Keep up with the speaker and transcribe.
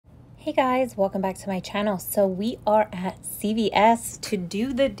Hey guys, welcome back to my channel. So we are at CVS to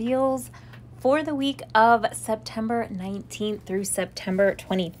do the deals for the week of September 19th through September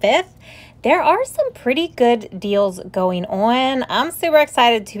 25th. There are some pretty good deals going on. I'm super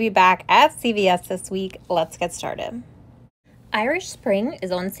excited to be back at CVS this week. Let's get started. Irish Spring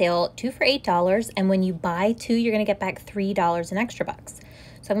is on sale 2 for $8, and when you buy 2, you're going to get back $3 in extra bucks.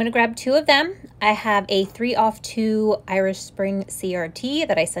 So I'm going to grab 2 of them. I have a 3 off 2 Irish Spring CRT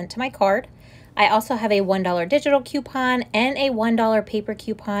that I sent to my card. I also have a $1 digital coupon and a $1 paper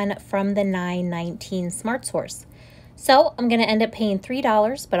coupon from the $9.19 Smart Source. So I'm going to end up paying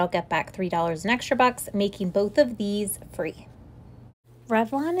 $3, but I'll get back $3 in extra bucks, making both of these free.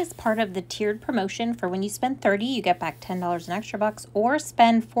 Revlon is part of the tiered promotion for when you spend $30, you get back $10 in extra bucks, or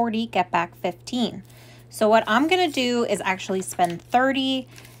spend $40, get back $15. So what I'm going to do is actually spend $30.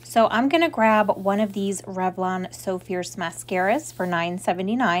 So I'm going to grab one of these Revlon So Fierce mascaras for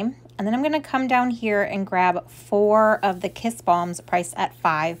 $9.79. And then I'm going to come down here and grab 4 of the Kiss Balms priced at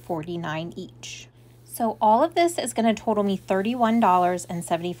 $5.49 each. So all of this is going to total me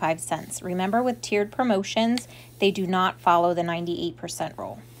 $31.75. Remember, with tiered promotions, they do not follow the 98%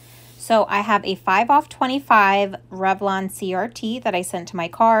 rule. So I have a 5 off 25 Revlon CRT that I sent to my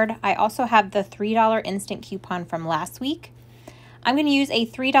card. I also have the $3 instant coupon from last week. I'm going to use a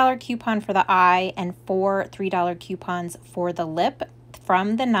 $3 coupon for the eye and 4 $3 coupons for the lip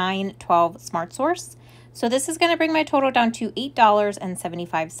from the 9/12 Smart Source. So this is going to bring my total down to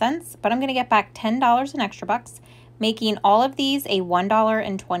 $8.75, but I'm going to get back $10 in extra bucks, making all of these a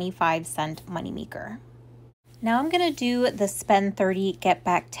 $1.25 moneymaker. Now I'm going to do the spend 30, get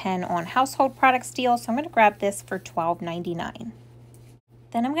back 10 on household products deal. So I'm going to grab this for $12.99.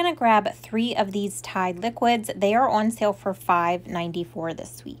 Then I'm going to grab 3 of these Tide liquids. They are on sale for $5.94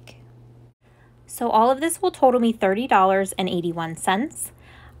 this week. So all of this will total me $30.81.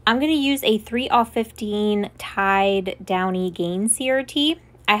 I'm going to use a 3 off 15 Tide Downy Gain CRT.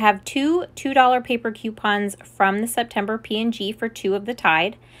 I have 2 $2 paper coupons from the September P&G for 2 of the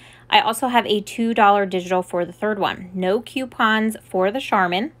Tide. I also have a $2 digital for the 3rd one. No coupons for the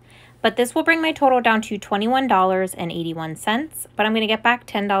Charmin, but this will bring my total down to $21.81, but I'm going to get back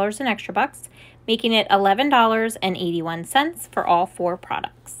 $10 in extra bucks, making it $11.81 for all 4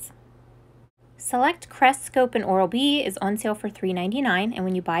 products. Select Crest Scope and Oral-B is on sale for $3.99, and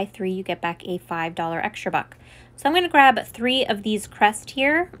when you buy 3, you get back a $5 extra buck. So I'm going to grab 3 of these Crest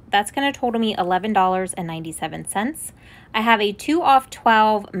here. That's going to total me $11.97. I have a 2 off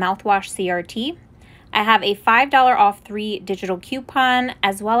 12 mouthwash CRT. I have a $5 off 3 digital coupon,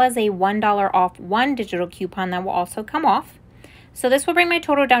 as well as a $1 off 1 digital coupon that will also come off. So this will bring my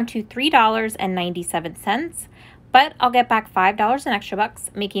total down to $3.97, but I'll get back $5 in extra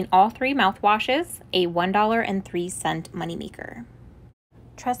bucks, making all 3 mouthwashes a $1.03 moneymaker.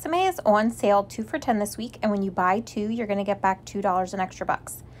 Tresemme is on sale 2 for $10 this week, and when you buy 2, you're going to get back $2 in extra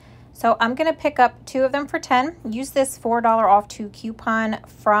bucks. So I'm going to pick up 2 of them for $10. Use this $4 off 2 coupon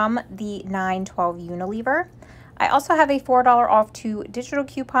from the 9/12 Unilever. I also have a $4 off 2 digital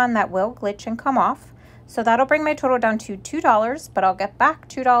coupon that will glitch and come off. So that'll bring my total down to $2, but I'll get back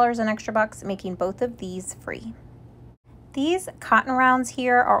 $2 in extra bucks, making both of these free. These cotton rounds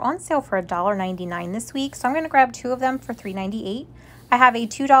here are on sale for $1.99 this week, so I'm going to grab 2 of them for $3.98. I have a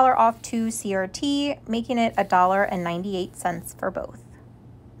 $2 off 2 CRT, making it $1.98 for both.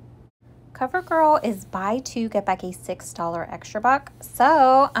 CoverGirl is buy 2, get back a $6 extra buck.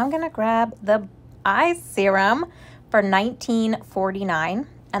 So I'm going to grab the eye serum for $19.49.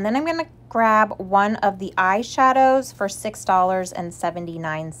 And then I'm going to grab one of the eyeshadows for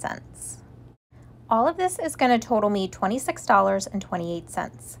 $6.79. All of this is going to total me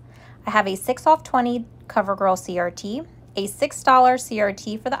 $26.28. I have a 6 off 20 CoverGirl CRT, a $6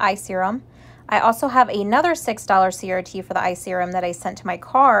 CRT for the eye serum. I also have another $6 CRT for the eye serum that I sent to my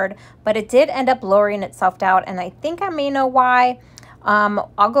card, but it did end up lowering itself down, and I think I may know why.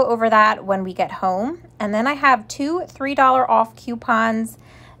 I'll go over that when we get home. And then I have 2 $3 off coupons.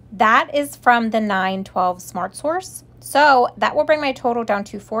 That is from the 9/12 Smart Source. So that will bring my total down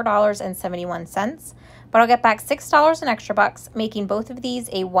to $4.71, but I'll get back $6 in extra bucks, making both of these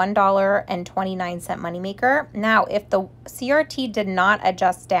a $1.29 moneymaker. Now, if the CRT did not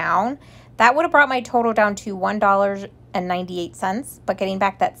adjust down, that would have brought my total down to $1.98, but getting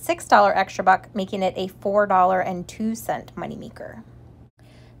back that $6 extra buck, making it a $4.02 moneymaker.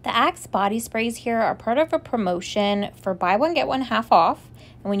 The Axe body sprays here are part of a promotion for buy one, get one half off.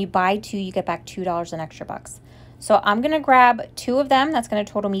 And when you buy 2, you get back $2 in extra bucks. So I'm going to grab 2 of them. That's going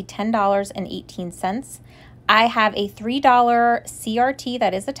to total me $10.18. I have a $3 CRT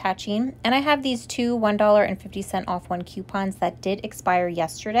that is attaching, and I have these two $1.50 off one coupons that did expire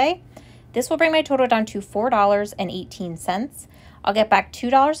yesterday. This will bring my total down to $4.18. I'll get back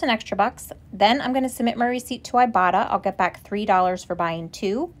 $2 in extra bucks. Then I'm going to submit my receipt to Ibotta. I'll get back $3 for buying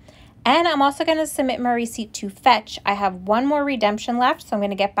two. And I'm also going to submit my receipt to Fetch. I have one more redemption left, so I'm going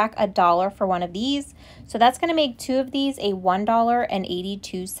to get back $1 for one of these. So that's going to make two of these a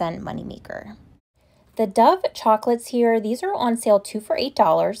 $1.82 moneymaker. The Dove chocolates here, these are on sale 2 for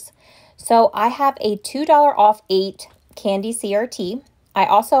 $8. So I have a $2 off 8 candy CRT. I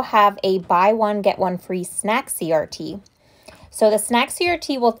also have a buy one, get one free snack CRT. So the snack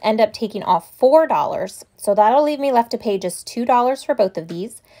CRT will end up taking off $4. So that'll leave me left to pay just $2 for both of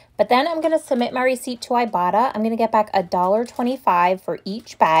these. But then I'm going to submit my receipt to Ibotta. I'm going to get back $1.25 for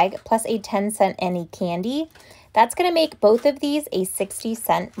each bag plus a 10-cent any candy. That's going to make both of these a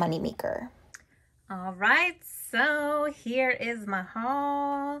 60-cent moneymaker. All right, so here is my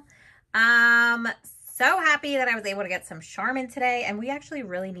haul. So happy that I was able to get some Charmin today, and we actually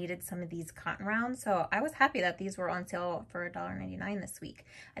really needed some of these cotton rounds, so I was happy that these were on sale for $1.99 this week.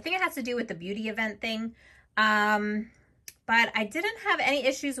 I think it has to do with the beauty event thing, but I didn't have any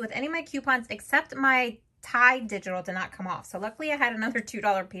issues with any of my coupons except my Tide digital did not come off. So luckily I had another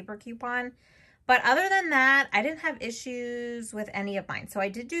 $2 paper coupon. But other than that, I didn't have issues with any of mine. So I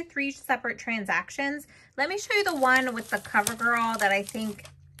did do 3 separate transactions. Let me show you the one with the CoverGirl that I think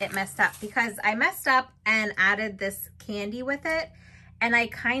it messed up, because I messed up and added this candy with it. And I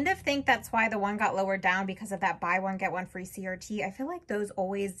kind of think that's why the one got lowered down, because of that buy one, get one free CRT. I feel like those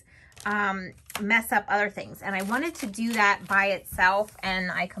always mess up other things. And I wanted to do that by itself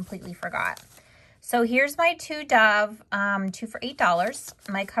and I completely forgot. So here's my 2 Dove, 2 for $8,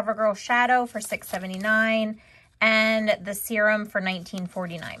 my CoverGirl Shadow for $6.79, and the serum for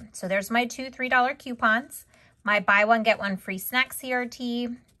 $19.49. So there's my 2 $3 coupons, my buy one, get one free snack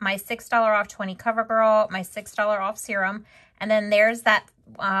CRT, my $6 off 20 CoverGirl, my $6 off serum, and then there's that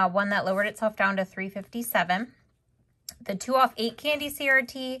one that lowered itself down to $3.57. The 2 off 8 candy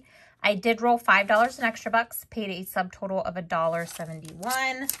CRT, I did roll $5 in extra bucks, paid a subtotal of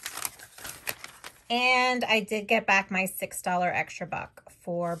 $1.71. And I did get back my $6 extra buck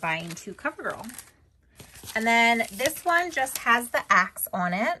for buying 2 CoverGirl. And then this one just has the axe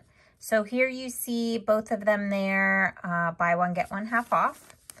on it. So here you see both of them there, buy one, get one half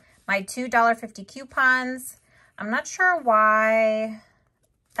off. My $2.50 coupons. I'm not sure why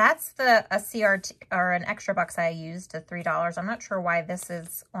that's a CRT or an extra bucks I used, the $3. I'm not sure why this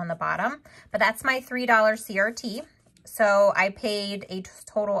is on the bottom, but that's my $3 CRT. So I paid a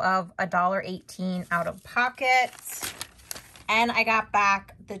total of $1.18 out of pocket, and I got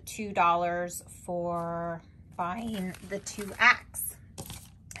back the $2 for buying the 2 Axe.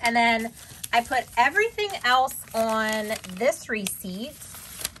 And then I put everything else on this receipt.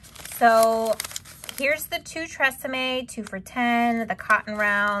 So here's the 2 Tresemme, 2 for $10, the cotton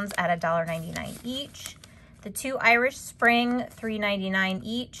rounds at $1.99 each, the 2 Irish Spring, $3.99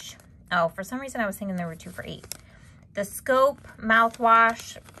 each. Oh, for some reason I was thinking there were 2 for $8. The Scope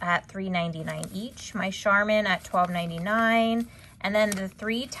mouthwash at $3.99 each, my Charmin at $12.99, and then the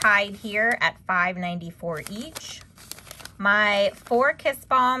 3 Tide here at $5.94 each, my 4 Kiss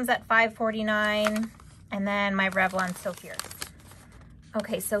Balms at $5.49, and then my Revlon Silk here.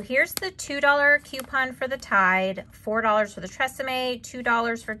 Okay, so here's the $2 coupon for the Tide, $4 for the Tresemme,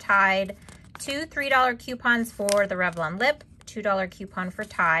 $2 for Tide, 2 $3 coupons for the Revlon Lip, $2 coupon for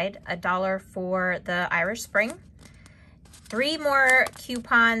Tide, $1 for the Irish Spring, 3 more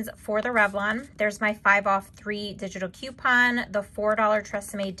coupons for the Revlon. There's my 5 off 3 digital coupon. The $4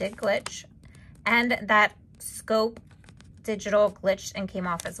 Tresemme did glitch, and that Scope digital glitched and came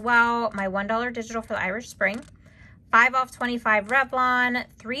off as well. My $1 digital for the Irish Spring, 5 off 25 Revlon,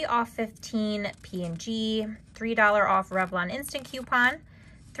 3 off 15 P&G, $3 off Revlon Instant coupon,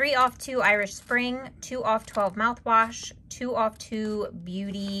 3 off 2 Irish Spring, 2 off 12 mouthwash, 2 off 2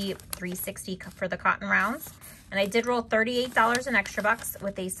 Beauty 360 for the cotton rounds. And I did roll $38 in extra bucks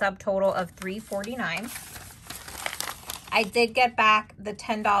with a subtotal of $3.49. I did get back the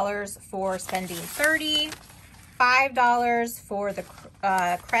 $10 for spending $30, $5 for the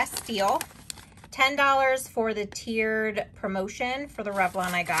Crest deal, $10 for the tiered promotion for the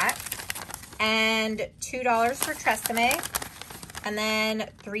Revlon I got, and $2 for Tresemme, and then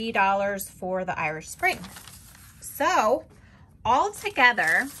 $3 for the Irish Spring. So all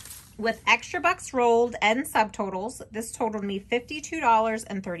together, with extra bucks rolled and subtotals, this totaled me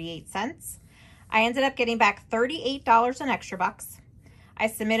 $52.38. I ended up getting back $38 in extra bucks. I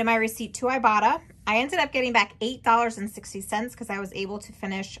submitted my receipt to Ibotta. I ended up getting back $8.60 because I was able to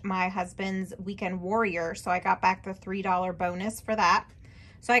finish my husband's Weekend Warrior. So I got back the $3 bonus for that.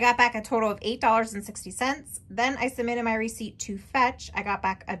 So I got back a total of $8.60. Then I submitted my receipt to Fetch. I got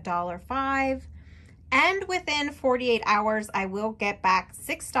back $1.05. And within 48 hours, I will get back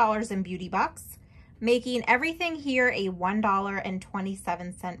 $6 in beauty bucks, making everything here a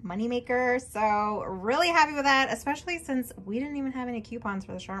 $1.27 moneymaker. So really happy with that, especially since we didn't even have any coupons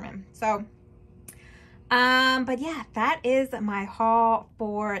for the Charmin. So, but yeah, that is my haul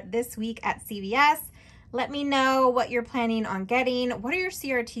for this week at CVS. Let me know what you're planning on getting. What are your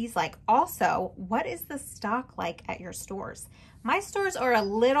CRTs like? Also, what is the stock like at your stores? My stores are a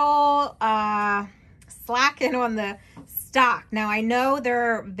little slacking on the stock. Now, I know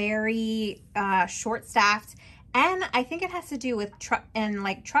they're very short-staffed, and I think it has to do with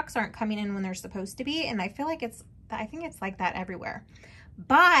trucks aren't coming in when they're supposed to be, and I think it's like that everywhere.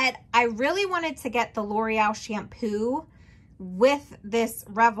 But I really wanted to get the L'Oreal shampoo with this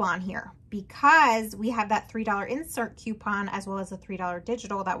Revlon here because we have that $3 insert coupon as well as a $3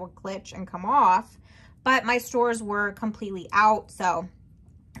 digital that will glitch and come off, but my stores were completely out, so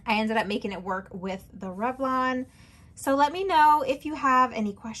I ended up making it work with the Revlon. So let me know if you have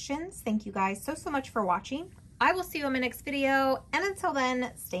any questions. Thank you guys so much for watching. I will see you in my next video, and until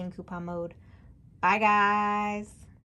then, stay in coupon mode. Bye guys.